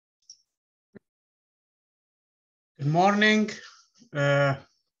Good morning,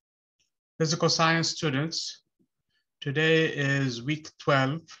 physical science students. Today is week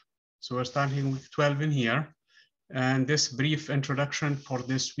 12, so we're starting week 12 in here. And this brief introduction for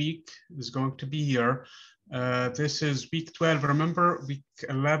this week is going to be here. This is week 12. Remember, week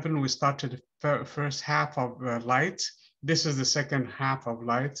 11, we started the first half of light. This is the second half of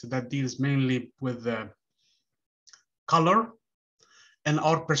light that deals mainly with color and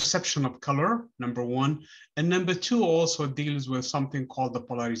our perception of color, number one. And number two also deals with something called the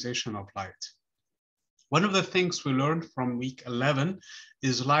polarization of light. One of the things we learned from week 11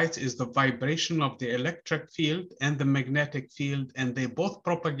 is light is the vibration of the electric field and the magnetic field, and they both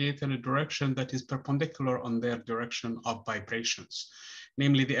propagate in a direction that is perpendicular on their direction of vibrations.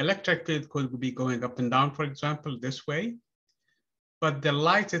 Namely, the electric field could be going up and down, for example, this way, but the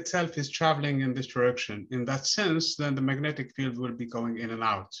light itself is traveling in this direction. In that sense, then the magnetic field will be going in and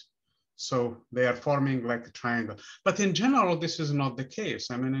out. So they are forming like a triangle. But in general, this is not the case.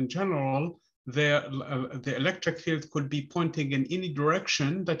 I mean, in general, the electric field could be pointing in any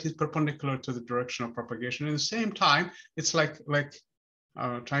direction that is perpendicular to the direction of propagation. At the same time, it's like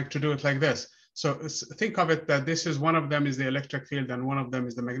trying to do it like this. So think of it that this is one of them is the electric field and one of them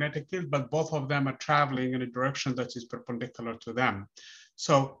is the magnetic field, but both of them are traveling in a direction that is perpendicular to them.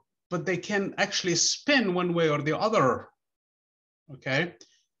 So, but they can actually spin one way or the other, okay?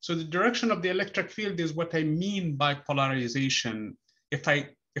 So the direction of the electric field is what I mean by polarization. If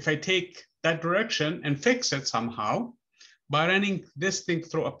I take that direction and fix it somehow by running this thing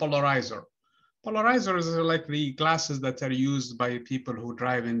through a polarizer. Polarizers are like the glasses that are used by people who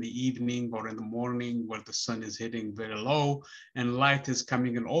drive in the evening or in the morning where the sun is hitting very low and light is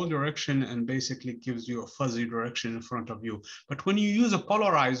coming in all direction and basically gives you a fuzzy direction in front of you. But when you use a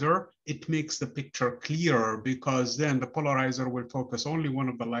polarizer, it makes the picture clearer because then the polarizer will focus only one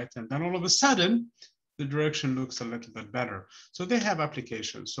of the light and then all of a sudden, the direction looks a little bit better. So they have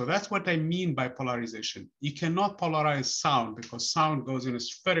applications. So that's what I mean by polarization. You cannot polarize sound because sound goes in a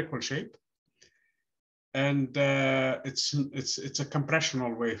spherical shape. And it's a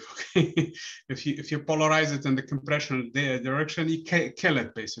compressional wave. Okay? if you polarize it in the compressional direction, you kill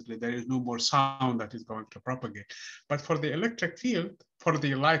it basically. There is no more sound that is going to propagate. But for the electric field, for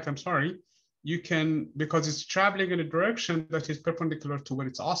the light, I'm sorry, you can, because it's traveling in a direction that is perpendicular to where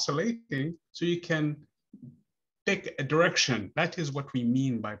it's oscillating, so you can pick a direction. That is what we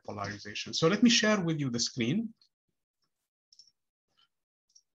mean by polarization. So let me share with you the screen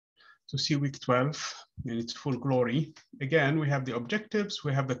to see week 12 in its full glory. Again, we have the objectives,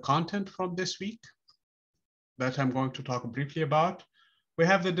 we have the content from this week that I'm going to talk briefly about. We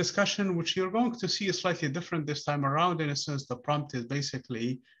have the discussion, which you're going to see is slightly different this time around. In a sense, the prompt is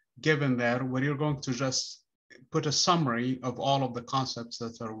basically given there where you're going to just put a summary of all of the concepts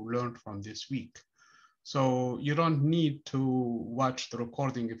that are learned from this week. So you don't need to watch the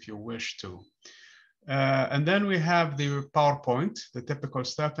recording if you wish to. And then we have the PowerPoint, the typical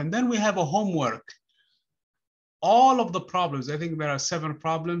stuff. And then we have a homework. All of the problems, I think there are 7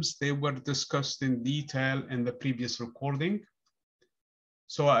 problems. They were discussed in detail in the previous recording.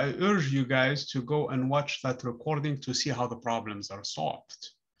 So I urge you guys to go and watch that recording to see how the problems are solved.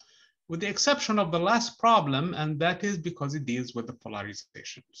 With the exception of the last problem, and that is because it deals with the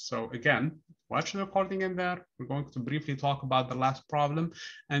polarization. So again, watch the recording in there. We're going to briefly talk about the last problem,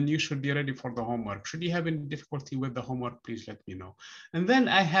 and you should be ready for the homework. Should you have any difficulty with the homework, please let me know. And then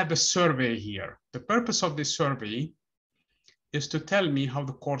I have a survey here. The purpose of this survey is to tell me how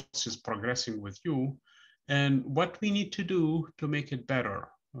the course is progressing with you and what we need to do to make it better.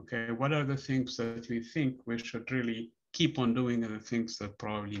 Okay, what are the things that we think we should really keep on doing and the things that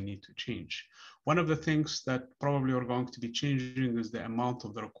probably need to change. One of the things that probably are going to be changing is the amount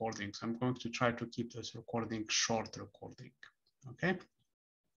of the recordings. I'm going to try to keep this recording short recording, okay?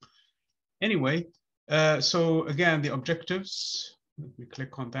 Anyway, so again, the objectives, let me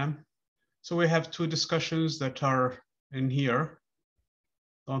click on them. So we have 2 discussions that are in here.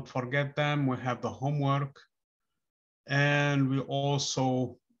 Don't forget them. We have the homework. And we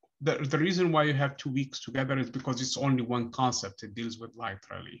also, the reason why you have 2 weeks together is because it's only one concept. It deals with light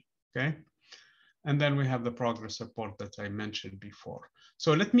really, okay? And then we have the progress report that I mentioned before.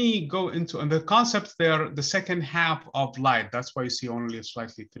 So let me go into, and the concepts there, the second half of light, that's why you see only a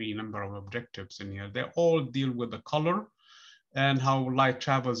slightly 3 number of objectives in here. They all deal with the color and how light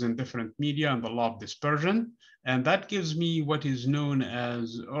travels in different media and the law of dispersion. And that gives me what is known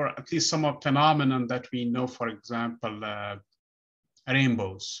as, or at least some of phenomenon that we know, for example,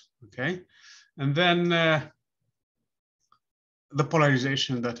 rainbows, okay? And then the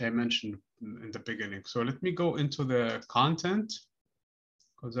polarization that I mentioned in the beginning. So let me go into the content.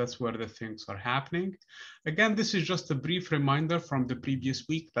 because that's where the things are happening. Again, this is just a brief reminder from the previous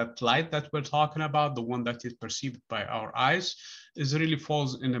week that light that we're talking about, the one that is perceived by our eyes, is really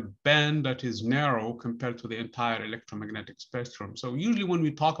falls in a band that is narrow compared to the entire electromagnetic spectrum. So usually when we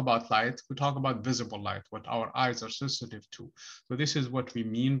talk about light, we talk about visible light, what our eyes are sensitive to. So this is what we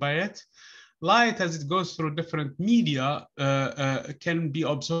mean by it. Light, as it goes through different media, can be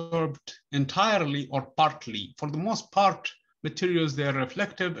absorbed entirely or partly. For the most part, materials, they're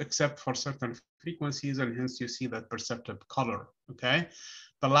reflective except for certain frequencies, and hence you see that perceptive color, okay?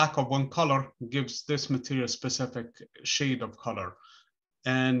 The lack of one color gives this material specific shade of color.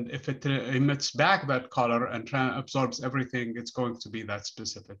 And if it emits back that color and absorbs everything, it's going to be that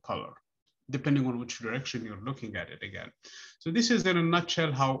specific color, depending on which direction you're looking at it again. So this is in a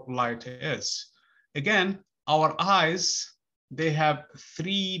nutshell how light is. Again, our eyes, they have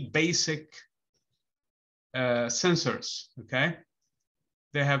three basic sensors, okay?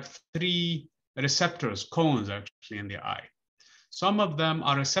 They have three receptors, cones actually in the eye. Some of them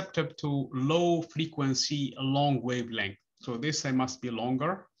are receptive to low frequency, long wavelength. So this, they must be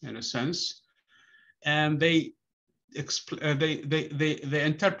longer in a sense. And they interpret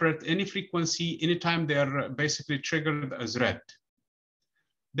any frequency anytime they're basically triggered as red.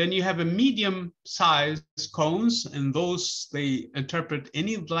 Then you have a medium-sized cones, and those, they interpret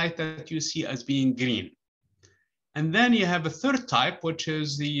any light that you see as being green. And then you have a third type, which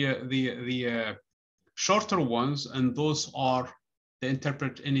is the shorter ones, and those are, they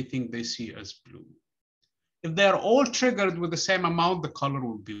interpret anything they see as blue. If they're all triggered with the same amount, the color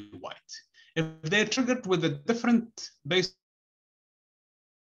will be white. If they're triggered with a different basic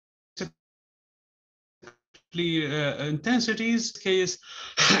intensities, case,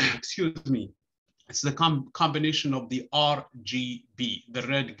 excuse me, it's the combination of the RGB, the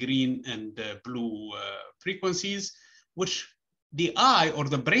red, green, and blue frequencies, which the eye, or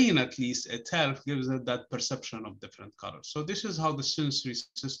the brain at least itself, gives it that perception of different colors. So this is how the sensory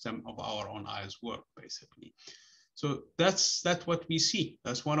system of our own eyes work, basically. So that's what we see.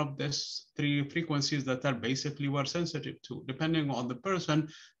 That's one of these three frequencies that are basically we're sensitive to. Depending on the person,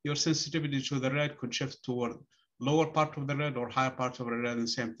 your sensitivity to the red could shift toward lower part of the red or higher part of the red, and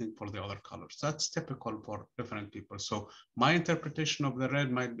same thing for the other colors. That's typical for different people. So my interpretation of the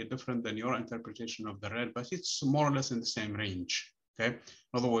red might be different than your interpretation of the red, but it's more or less in the same range, okay?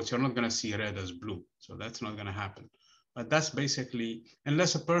 In other words, you're not gonna see red as blue, so that's not gonna happen. But that's basically,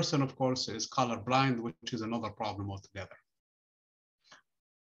 unless a person, of course, is colorblind, which is another problem altogether.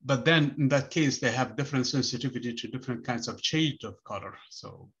 But then in that case, they have different sensitivity to different kinds of shade of color.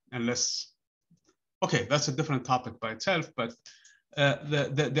 So unless, okay, that's a different topic by itself, but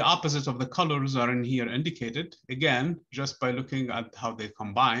the opposite of the colors are in here indicated, again, just by looking at how they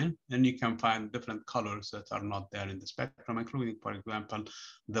combine, and you can find different colors that are not there in the spectrum, including, for example,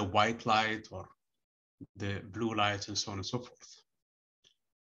 the white light or the blue light and so on and so forth.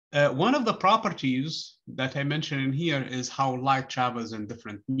 One of the properties that I mentioned in here is how light travels in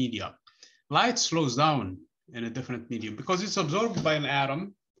different media. Light slows down in a different medium because it's absorbed by an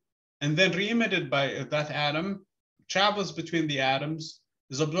atom and then re-emitted by that atom, travels between the atoms,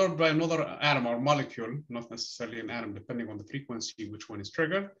 is absorbed by another atom or molecule, not necessarily an atom, depending on the frequency which one is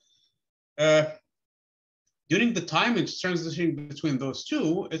triggered. During the time it's transitioning between those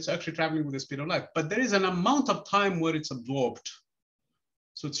two, it's actually traveling with the speed of light, but there is an amount of time where it's absorbed.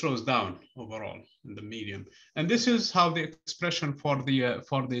 So it slows down overall in the medium. And this is how the expression for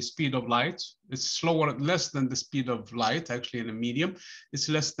the speed of light, it's slower, less than the speed of light actually in a medium. It's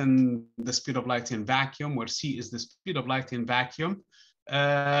less than the speed of light in vacuum, where c is the speed of light in vacuum.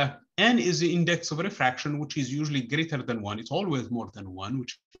 N is the index of refraction, which is usually greater than 1. It's always more than 1,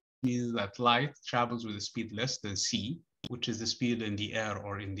 which means that light travels with a speed less than c, which is the speed in the air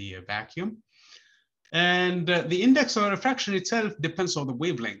or in the vacuum. And the index of refraction itself depends on the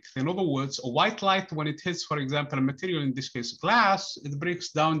wavelength. In other words, a white light, when it hits, for example, a material, in this case glass, it breaks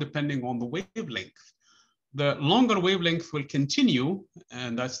down depending on the wavelength. The longer wavelength will continue,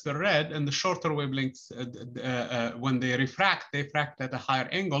 and that's the red, and the shorter wavelength, when they refract at a higher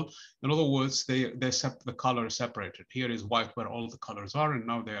angle. In other words, the color is separated. Here is white where all the colors are, and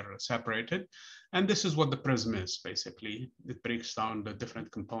now they're separated. And this is what the prism is, basically. It breaks down the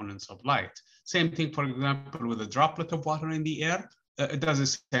different components of light. Same thing, for example, with a droplet of water in the air. It does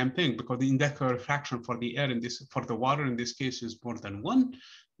the same thing because the index of refraction for the air for the water in this case is more than 1,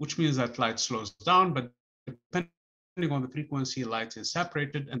 which means that light slows down, but depending on the frequency, light is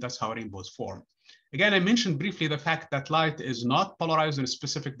separated, and that's how rainbows form. Again, I mentioned briefly the fact that light is not polarized in a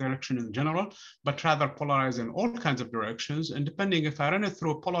specific direction in general, but rather polarized in all kinds of directions. And depending if I run it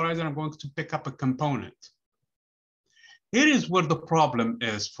through a polarizer, I'm going to pick up a component. Here is where the problem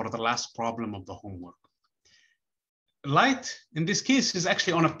is for the last problem of the homework. Light, in this case, is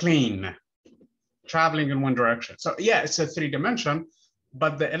actually on a plane, traveling in one direction. So yeah, it's a 3-dimension,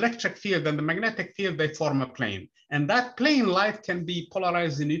 but the electric field and the magnetic field, they form a plane. And that plane light can be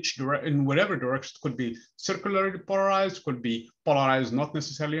polarized in whatever direction. It could be circularly polarized, could be polarized not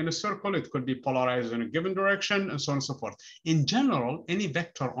necessarily in a circle, it could be polarized in a given direction, and so on and so forth. In general, any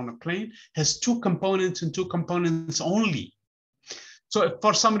vector on a plane has 2 components and 2 components only. So if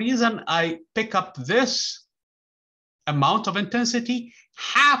for some reason I pick up this amount of intensity,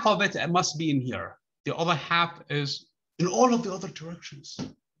 half of it must be in here. The other half is in all of the other directions.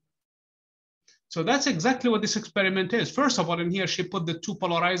 So that's exactly what this experiment is. First of all, in here, she put the 2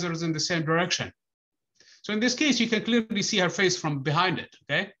 polarizers in the same direction. So in this case, you can clearly see her face from behind it,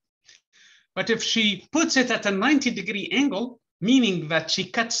 okay? But if she puts it at a 90-degree angle, meaning that she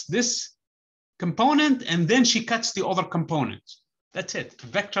cuts this component and then she cuts the other component. That's it. A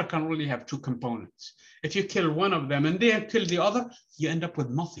vector can only have 2 components. If you kill one of them and then kill the other, you end up with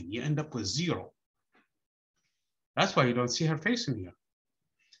nothing. You end up with 0. That's why you don't see her face in here.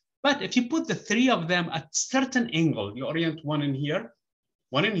 But if you put the 3 of them at certain angle, you orient one in here,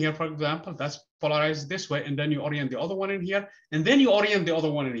 for example, that's polarized this way, and then you orient the other one in here, and then you orient the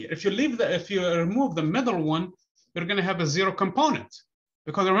other one in here. If you remove the middle one, you're going to have a 0 component.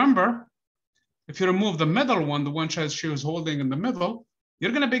 Because remember, if you remove the middle one, the one she was holding in the middle,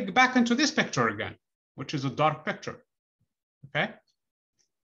 you're going to be back into this picture again, which is a dark picture. Okay?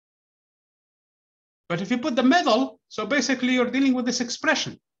 But if you put the middle, so basically you're dealing with this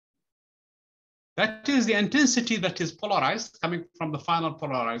expression. That is the intensity that is polarized coming from the final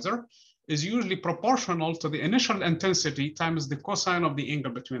polarizer is usually proportional to the initial intensity times the cosine of the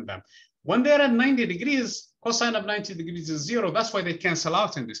angle between them. When they're at 90 degrees, cosine of 90 degrees is 0. That's why they cancel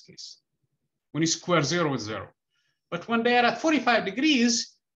out in this case. When you square 0 with 0. But when they are at 45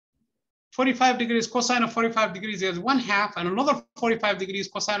 degrees, cosine of 45 degrees is 1/2, and another 45 degrees,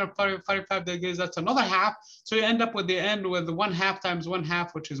 cosine of 45 degrees, that's another half. So you end up with the end with 1/2 times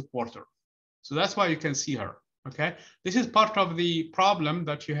 1/2, which is 1/4. So that's why you can see her, okay? This is part of the problem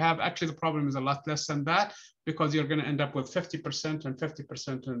that you have. Actually, the problem is a lot less than that because you're gonna end up with 50% and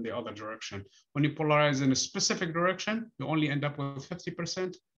 50% in the other direction. When you polarize in a specific direction, you only end up with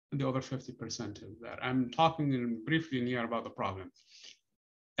 50%, and the other 50% is there. I'm talking briefly in here about the problem.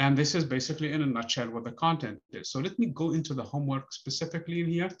 And this is basically in a nutshell what the content is. So let me go into the homework specifically in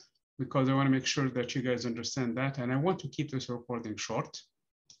here because I want to make sure that you guys understand that. And I want to keep this recording short.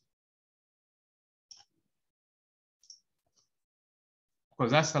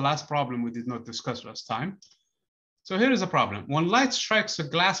 Because that's the last problem we did not discuss last time. So here is a problem. When light strikes a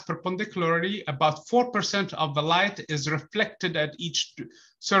glass perpendicularly, about 4% of the light is reflected at each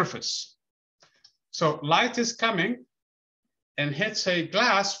surface. So light is coming and hits a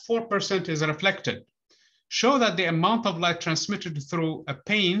glass, 4% is reflected. Show that the amount of light transmitted through a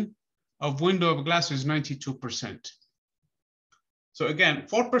pane of window of glass is 92%. So again,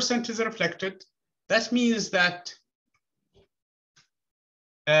 4% is reflected. That means that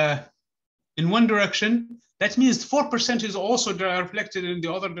in one direction, that means 4% is also reflected in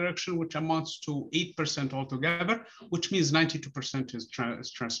the other direction, which amounts to 8% altogether, which means 92% is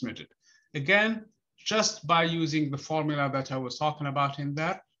transmitted. Again, just by using the formula that I was talking about in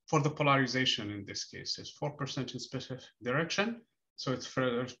there for the polarization in this case, is 4% in specific direction. So it's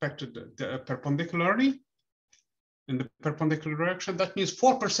reflected perpendicularly in the perpendicular direction. That means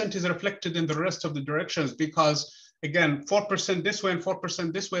 4% is reflected in the rest of the directions because again, 4% this way and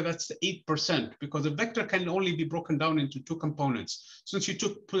 4% this way, that's 8%, because a vector can only be broken down into 2 components. Since you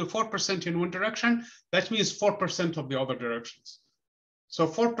took 4% in one direction, that means 4% of the other directions. So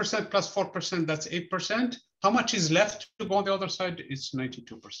 4% plus 4%, that's 8%. How much is left to go on the other side? It's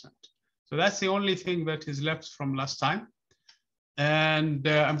 92%. So that's the only thing that is left from last time. And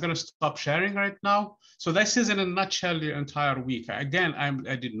I'm going to stop sharing right now. So this is in a nutshell the entire week. Again,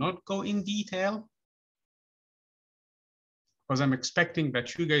 I did not go in detail, because I'm expecting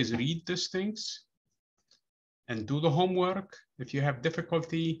that you guys read these things and do the homework. If you have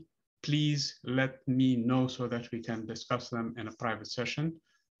difficulty, please let me know so that we can discuss them in a private session.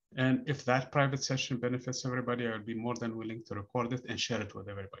 And if that private session benefits everybody, I would be more than willing to record it and share it with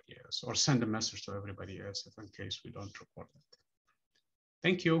everybody else, or send a message to everybody else if in case we don't record it.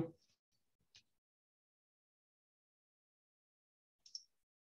 Thank you.